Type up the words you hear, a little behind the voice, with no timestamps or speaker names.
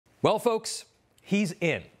Well, folks, he's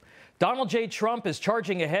in. Donald J. Trump is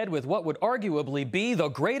charging ahead with what would arguably be the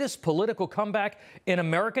greatest political comeback in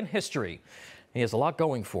American history. He has a lot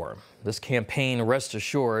going for him. This campaign, rest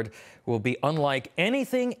assured, will be unlike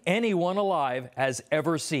anything anyone alive has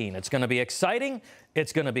ever seen. It's going to be exciting,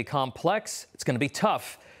 it's going to be complex, it's going to be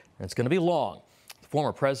tough, and it's going to be long. The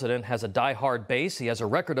former president has a die-hard base, he has a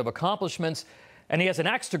record of accomplishments, and he has an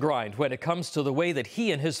axe to grind when it comes to the way that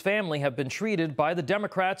he and his family have been treated by the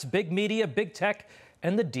Democrats, big media, big tech,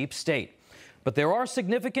 and the deep state. But there are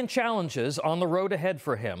significant challenges on the road ahead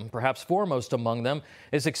for him. Perhaps foremost among them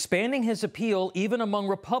is expanding his appeal even among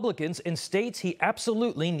Republicans in states he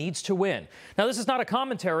absolutely needs to win. Now, this is not a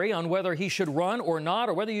commentary on whether he should run or not,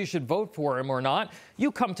 or whether you should vote for him or not.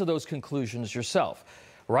 You come to those conclusions yourself.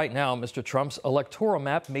 Right now, Mr. Trump's electoral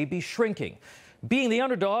map may be shrinking. Being the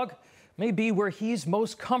underdog may be where he's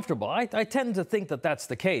most comfortable. I tend to think that that's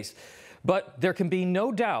the case. But there can be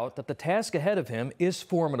no doubt that the task ahead of him is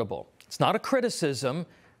formidable. It's not a criticism,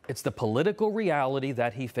 it's the political reality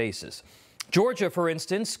that he faces. Georgia, for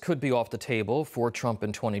instance, could be off the table for Trump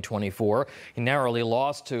in 2024. He narrowly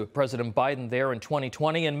lost to President Biden there in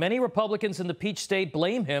 2020, and many Republicans in the Peach State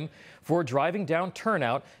blame him for driving down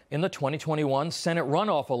turnout in the 2021 Senate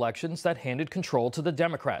runoff elections that handed control to the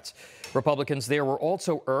Democrats. Republicans there were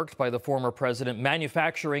also irked by the former president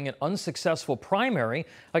manufacturing an unsuccessful primary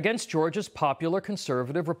against Georgia's popular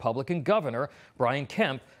conservative Republican governor, Brian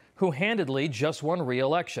Kemp, who handedly just won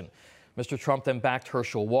re-election. Mr. Trump then backed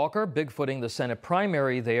Herschel Walker, bigfooting the Senate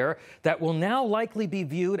primary there that will now likely be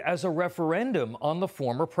viewed as a referendum on the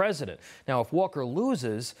former president. Now, if Walker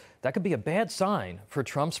loses, that could be a bad sign for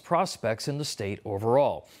Trump's prospects in the state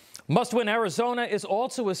overall. Must-win Arizona is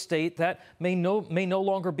also a state that may no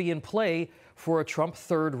longer be in play for a Trump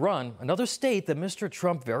third run. Another state that Mr.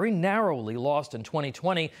 Trump very narrowly lost in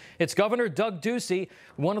 2020. Its Governor Doug Ducey,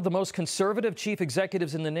 one of the most conservative chief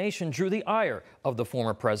executives in the nation, drew the ire of the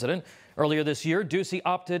former president. Earlier this year, Ducey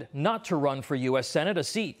opted not to run for U.S. Senate, a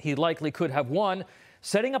seat he likely could have won,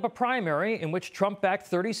 setting up a primary in which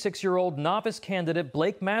Trump-backed 36-year-old novice candidate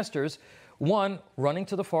Blake Masters won, running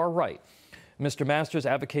to the far right. Mr. Masters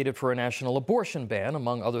advocated for a national abortion ban,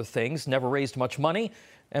 among other things, never raised much money,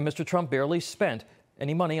 and Mr. Trump barely spent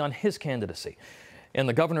any money on his candidacy. In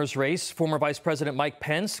the governor's race, former Vice President Mike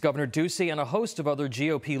Pence, Governor Ducey, and a host of other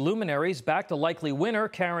GOP luminaries backed a likely winner,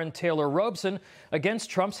 Karen Taylor Robeson, against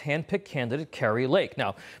Trump's handpicked candidate, Kari Lake.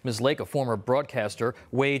 Now, Ms. Lake, a former broadcaster,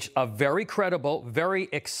 waged a very credible, very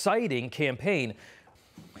exciting campaign.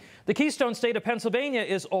 The Keystone State of Pennsylvania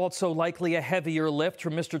is also likely a heavier lift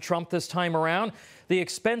for Mr. Trump this time around. The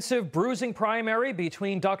expensive, bruising primary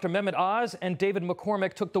between Dr. Mehmet Oz and David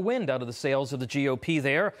McCormick took the wind out of the sails of the GOP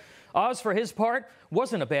there. Oz, for his part,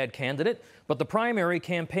 wasn't a bad candidate, but the primary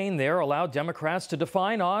campaign there allowed Democrats to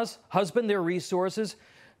define Oz, husband their resources,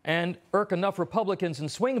 and irk enough Republicans and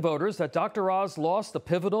swing voters that Dr. Oz lost the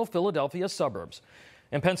pivotal Philadelphia suburbs.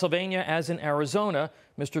 In Pennsylvania, as in Arizona,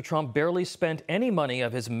 Mr. Trump barely spent any money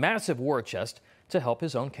of his massive war chest to help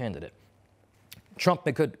his own candidate. Trump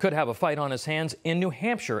could have a fight on his hands in New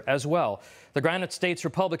Hampshire as well. The Granite State's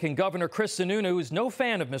Republican Governor Chris Sununu is no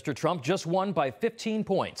fan of Mr. Trump, just won by 15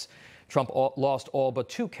 points. Trump lost all but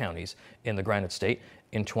 2 counties in the Granite State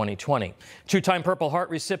in 2020. Two-time Purple Heart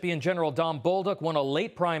recipient General Don Bolduc won a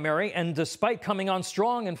late primary, and despite coming on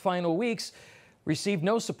strong in final weeks, received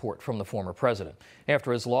no support from the former president.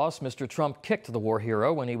 After his loss, Mr. Trump kicked the war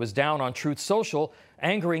hero when he was down on Truth Social,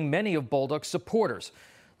 angering many of Bolduc's supporters.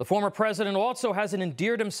 The former president also hasn't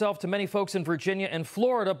endeared himself to many folks in Virginia and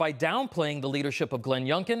Florida by downplaying the leadership of Glenn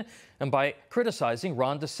Youngkin and by criticizing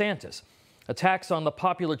Ron DeSantis. Attacks on the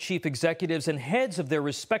popular chief executives and heads of their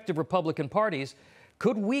respective Republican parties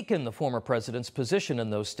could weaken the former president's position in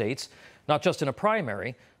those states, not just in a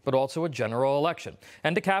primary, but also a general election.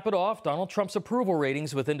 And to cap it off, Donald Trump's approval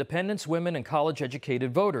ratings with independents, women, and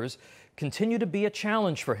college-educated voters continue to be a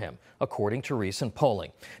challenge for him, according to recent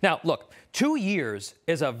polling. Now, look, 2 years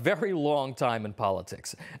is a very long time in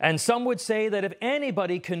politics, and some would say that if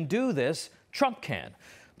anybody can do this, Trump can.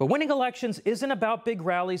 But winning elections isn't about big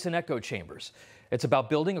rallies and echo chambers. It's about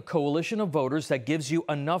building a coalition of voters that gives you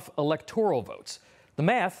enough electoral votes. The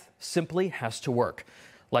math simply has to work.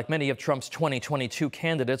 Like many of Trump's 2022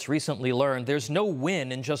 candidates recently learned, there's no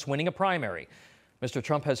win in just winning a primary. Mr.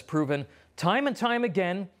 Trump has proven time and time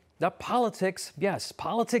again that politics, yes,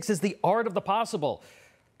 politics is the art of the possible.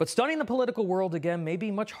 But studying the political world again may be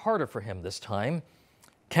much harder for him this time.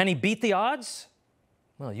 Can he beat the odds?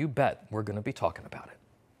 Well, you bet we're going to be talking about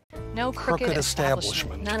it. No crooked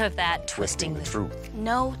establishment. None of that twisting the truth.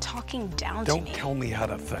 No talking down to me. Don't tell me how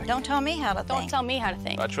to think. Don't tell me how to think. Don't tell me how to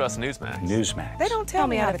think. I trust Newsmax. Newsmax. They don't tell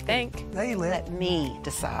me how to think. They let me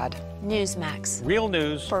decide. Newsmax. Real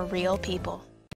news For real people.